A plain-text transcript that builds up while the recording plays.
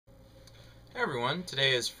Hey everyone,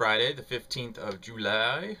 today is Friday, the 15th of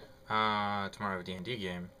July. Tomorrow I have a D&D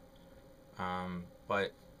game.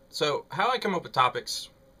 So how I come up with topics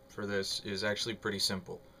for this is actually pretty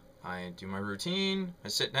simple. I do my routine, I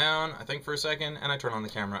sit down, I think for a second, and I turn on the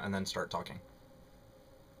camera and then start talking.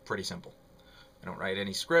 Pretty simple. I don't write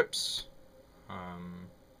any scripts. Um,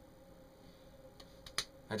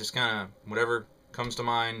 I just kind of, whatever comes to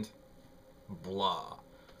mind, blah.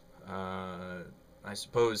 Uh, I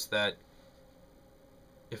suppose that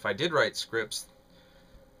if I did write scripts,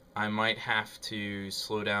 I might have to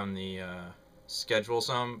slow down the schedule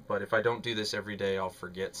some, but if I don't do this every day, I'll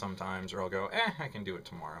forget sometimes, or I'll go, I can do it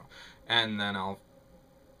tomorrow, and then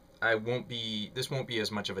this won't be as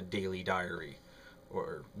much of a daily diary,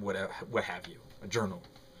 or what have you, a journal.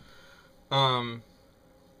 Um,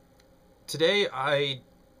 Today I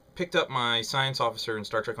picked up my science officer in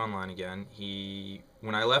Star Trek Online again.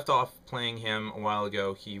 When I left off playing him a while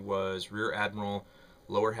ago, he was Rear Admiral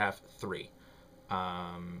Lower Half 3.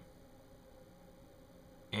 Um,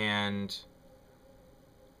 and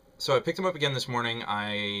So I picked him up again this morning.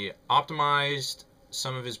 I optimized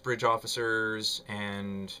some of his bridge officers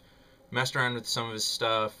and messed around with some of his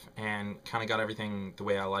stuff and kind of got everything the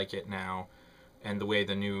way I like it now and the way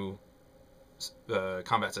the new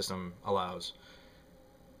combat system allows.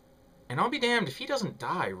 And I'll be damned if he doesn't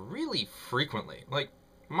die really frequently. Like,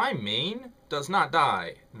 my main does not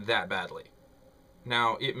die that badly.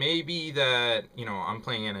 Now, it may be that, I'm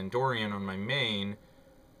playing an Andorian on my main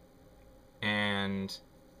and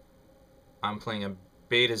I'm playing a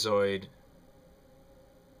Betazoid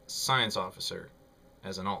science officer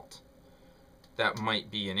as an alt. That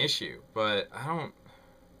might be an issue, but I don't.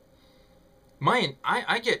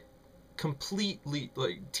 I get completely,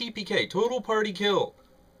 like, TPK, total party kill,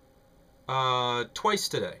 twice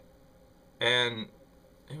today. And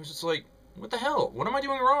it was just like, what the hell? What am I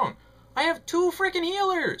doing wrong? I have two freaking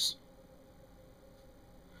healers!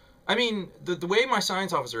 I mean, the way my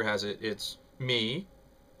science officer has it, it's me,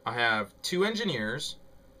 I have two engineers,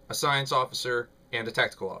 a science officer, and a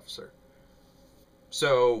tactical officer.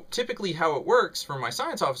 So typically how it works for my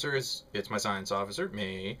science officer is it's my science officer,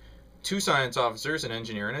 me, two science officers, an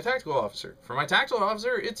engineer, and a tactical officer. For my tactical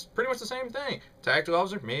officer, it's pretty much the same thing. Tactical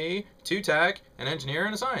officer, me, two tac, an engineer,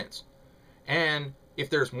 and a science. And if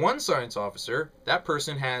there's one science officer, that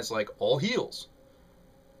person has like all heals.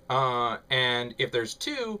 And if there's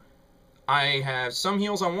two, I have some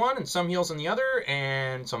heals on one and some heals on the other,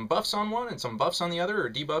 and some buffs on one and some buffs on the other, or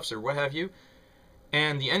debuffs or what have you.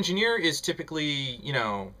 And the engineer is typically,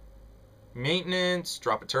 maintenance,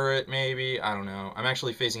 drop a turret maybe. I don't know. I'm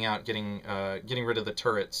actually phasing out getting rid of the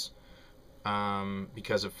turrets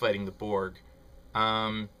because of fighting the Borg.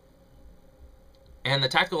 Um, and the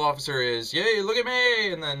tactical officer is, yay, look at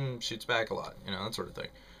me, and then shoots back a lot, that sort of thing.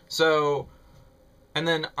 So, and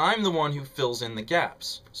then I'm the one who fills in the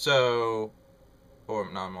gaps. So, or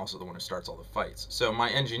no, I'm also the one who starts all the fights. So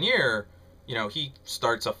my engineer, he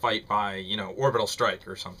starts a fight by, orbital strike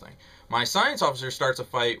or something. My science officer starts a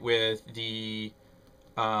fight with the,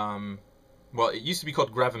 well, it used to be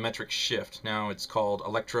called gravimetric shift. Now it's called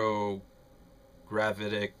electrogravitic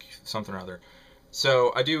something or other.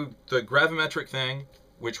 So I do the gravimetric thing,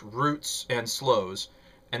 which roots and slows.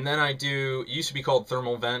 And then I do, it used to be called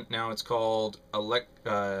thermal vent. Now it's called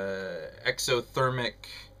exothermic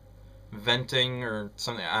venting or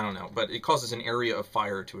something, I don't know, but it causes an area of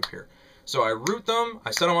fire to appear. So I root them,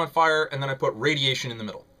 I set them on fire, and then I put radiation in the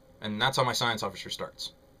middle. And that's how my science officer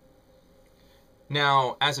starts.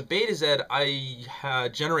 Now, as a Beta Z, I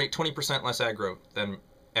generate 20% less aggro than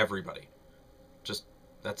everybody. Just,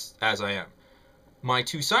 that's as I am. My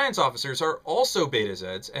two science officers are also Beta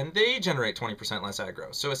Zs, and they generate 20% less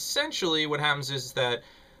aggro. So essentially what happens is that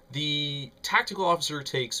the tactical officer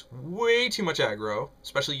takes way too much aggro,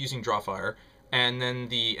 especially using draw fire, and then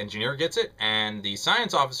the engineer gets it, and the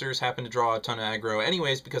science officers happen to draw a ton of aggro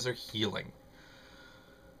anyways because they're healing.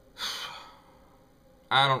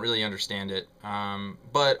 I don't really understand it,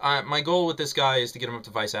 but my goal with this guy is to get him up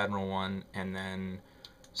to Vice Admiral 1 and then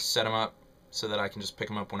set him up so that I can just pick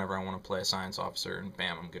him up whenever I want to play a science officer, and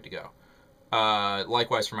bam, I'm good to go.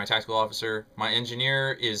 Likewise for my tactical officer, my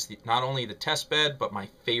engineer is not only the test bed, but my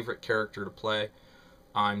favorite character to play.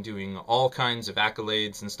 I'm doing all kinds of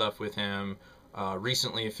accolades and stuff with him.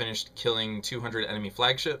 Recently finished killing 200 enemy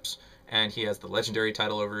flagships, and he has the legendary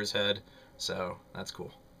title over his head, so that's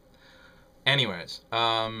cool. Anyways,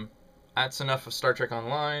 that's enough of Star Trek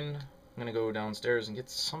Online. I'm gonna go downstairs and get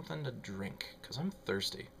something to drink, because I'm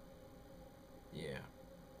thirsty. Yeah.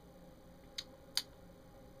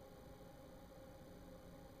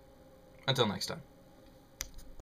 Until next time.